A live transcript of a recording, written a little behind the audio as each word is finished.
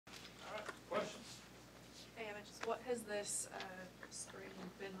this spring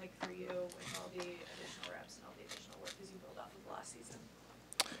been like for you with all the additional reps and all the additional work as you build off of last season?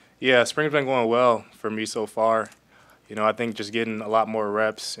 Yeah, spring's been going well for me so far. I think just getting a lot more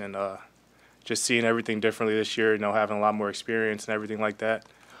reps and just seeing everything differently this year, having a lot more experience and everything like that,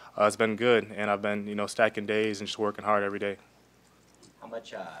 it's been good. And I've been, stacking days and just working hard every day. How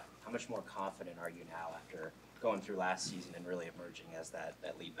much more confident are you now after going through last season and really emerging as that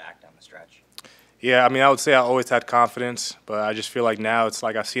lead back down the stretch? Yeah, I would say I always had confidence, but I just feel like now it's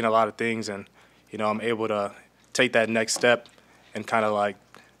like I've seen a lot of things and, I'm able to take that next step and kind of like,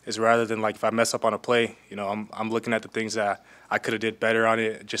 is rather than like if I mess up on a play, I'm looking at the things that I could have did better on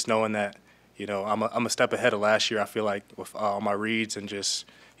it, just knowing that, I'm a step ahead of last year. I feel like with all my reads and just,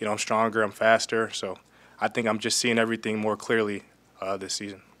 I'm stronger, I'm faster. So I think I'm just seeing everything more clearly this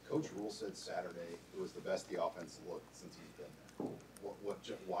season. Coach Rule said Saturday it was the best the offense looked since he's been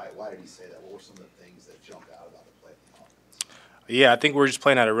there. Why did he say that? What were some of the things that jumped out about the play of the offense? Yeah, I think we're just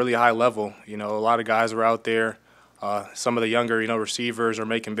playing at a really high level. A lot of guys are out there. Some of the younger, receivers are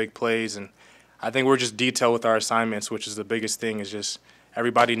making big plays, and I think we're just detailed with our assignments, which is the biggest thing. Is just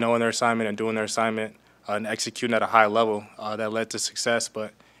everybody knowing their assignment and doing their assignment and executing at a high level. That led to success,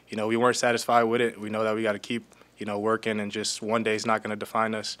 but we weren't satisfied with it. We know that we got to keep working, and just one day is not going to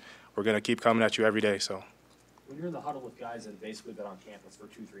define us. We're going to keep coming at you every day. So. When you're in the huddle with guys that have basically been on campus for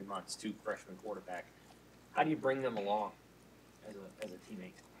 2-3 months, two freshman quarterback, how do you bring them along as a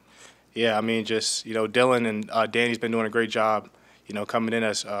teammate? Yeah, just Dylan and Danny's been doing a great job. Coming in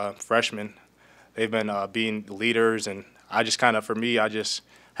as freshmen, they've been being leaders, and I just for me, I just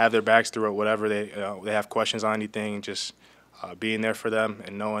have their backs through it. Whatever they have questions on anything, just being there for them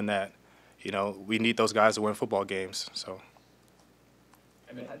and knowing that we need those guys to win football games. So.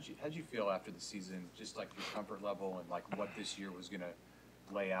 How'd you feel after the season, just like your comfort level and like what this year was going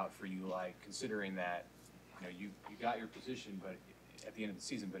to lay out for you, like considering that you got your position, but at the end of the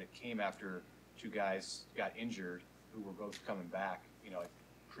season, but it came after two guys got injured who were both coming back,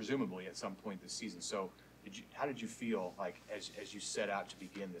 presumably at some point this season. So how did you feel like as you set out to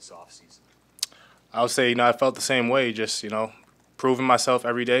begin this offseason? I would say, I felt the same way, just, proving myself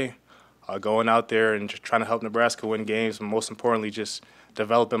every day, going out there and just trying to help Nebraska win games, and most importantly, just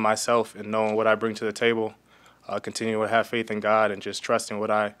developing myself and knowing what I bring to the table, continuing to have faith in God and just trusting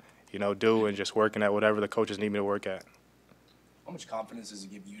what I, do and just working at whatever the coaches need me to work at. How much confidence does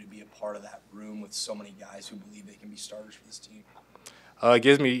it give you to be a part of that room with so many guys who believe they can be starters for this team? It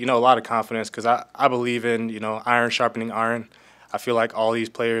gives me, a lot of confidence because I believe in, iron sharpening iron. I feel like all these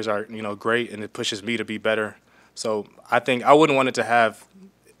players are, great, and it pushes me to be better. So I think I wouldn't want it to have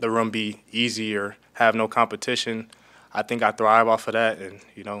the room be easy or have no competition. I think I thrive off of that and,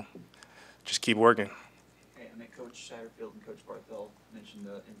 just keep working. Hey, Coach Satterfield and Coach Barthel mentioned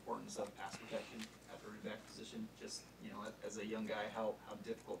the importance of pass protection at the running back position. Just, as a young guy, how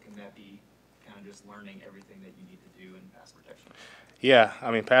difficult can that be, kind of just learning everything that you need to do in pass protection? Yeah,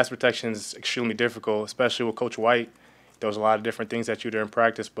 pass protection is extremely difficult, especially with Coach White. There was a lot of different things that you do in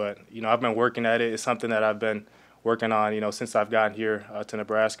practice, but, I've been working at it. It's something that I've been working on, since I've gotten here to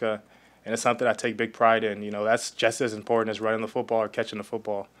Nebraska. And it's something I take big pride in. That's just as important as running the football or catching the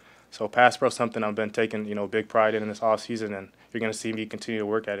football. So pass pro is something I've been taking, big pride in this offseason, and you're going to see me continue to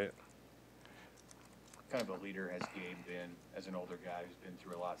work at it. What kind of a leader has Gabe been as an older guy who's been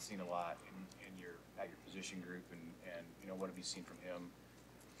through a lot, seen a lot at your position group, and what have you seen from him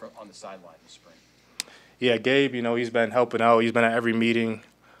on the sideline this spring? Yeah, Gabe, he's been helping out. He's been at every meeting.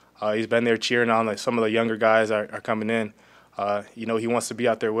 He's been there cheering on some of the younger guys are coming in. He wants to be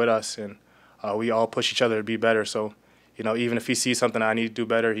out there with us, and we all push each other to be better. So, even if he sees something I need to do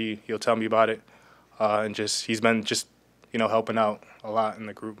better, he'll tell me about it. And he's been helping out a lot in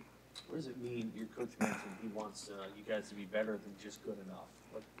the group. What does it mean? Your coach mentioned he wants you guys to be better than just good enough.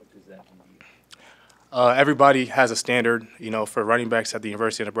 What does that mean to you? Everybody has a standard, for running backs at the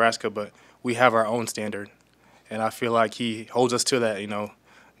University of Nebraska, but we have our own standard. And I feel like he holds us to that,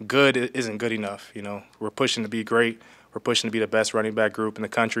 Good isn't good enough, We're pushing to be great. We're pushing to be the best running back group in the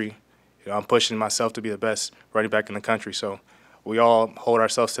country. I'm pushing myself to be the best running back in the country. So we all hold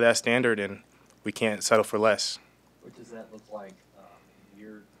ourselves to that standard, and we can't settle for less. What does that look like?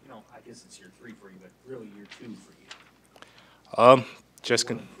 I guess it's year 3 for you, but really year 2 for you. Just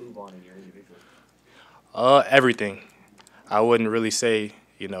what do you want to improve on in your individual? Everything. I wouldn't really say,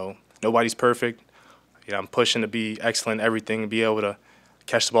 nobody's perfect. I'm pushing to be excellent at everything and be able to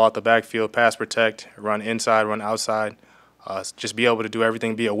catch the ball at the backfield, pass protect, run inside, run outside, just be able to do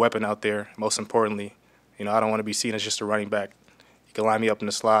everything, be a weapon out there. Most importantly, I don't want to be seen as just a running back. You can line me up in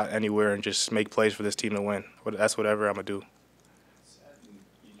the slot anywhere and just make plays for this team to win. That's whatever I'm going to do.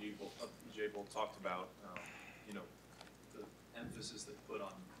 EJ talked about, emphasis they put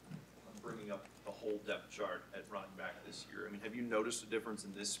on bringing up the whole depth chart at running back this year. I mean, have you noticed a difference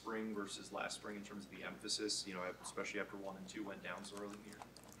in this spring versus last spring in terms of the emphasis, you know, especially after 1 and 2 went down so early in the year?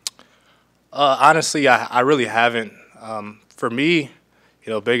 Honestly, I really haven't. For me,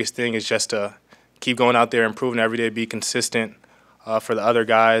 biggest thing is just to keep going out there, improving every day, be consistent. For the other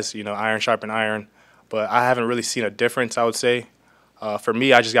guys, iron sharpen iron. But I haven't really seen a difference, I would say. For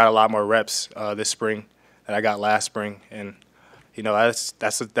me, I just got a lot more reps this spring than I got last spring. And,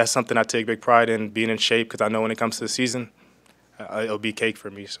 that's something I take big pride in, being in shape, because I know when it comes to the season, it'll be cake for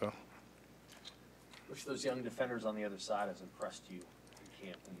me. So, Which of those young defenders on the other side has impressed you in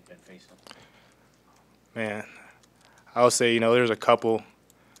camp when you've been facing them? Man, I would say, there's a couple.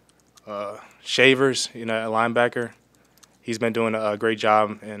 Shavers, a linebacker. He's been doing a great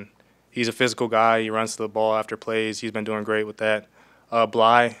job, and he's a physical guy. He runs to the ball after plays. He's been doing great with that.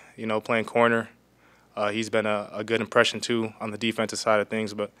 Bly, playing corner. He's been a good impression, too, on the defensive side of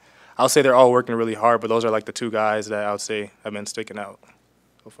things. But I'll say they're all working really hard, but those are like the two guys that I would say have been sticking out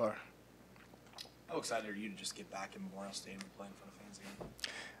so far. How excited are you to just get back in Memorial Stadium and play in front of fans again?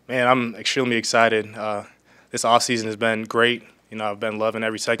 Man, I'm extremely excited. This offseason has been great. I've been loving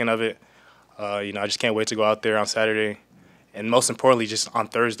every second of it. I just can't wait to go out there on Saturday. And most importantly, just on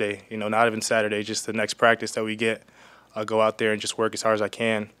Thursday, not even Saturday, just the next practice that we get, go out there and just work as hard as I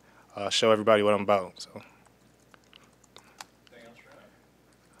can, show everybody what I'm about. So.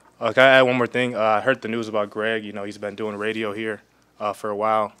 Can I add one more thing? I heard the news about Greg. He's been doing radio here for a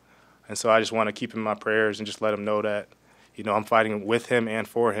while. And so I just want to keep him in my prayers and just let him know that, I'm fighting with him and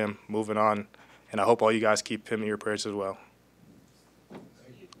for him moving on. And I hope all you guys keep him in your prayers as well.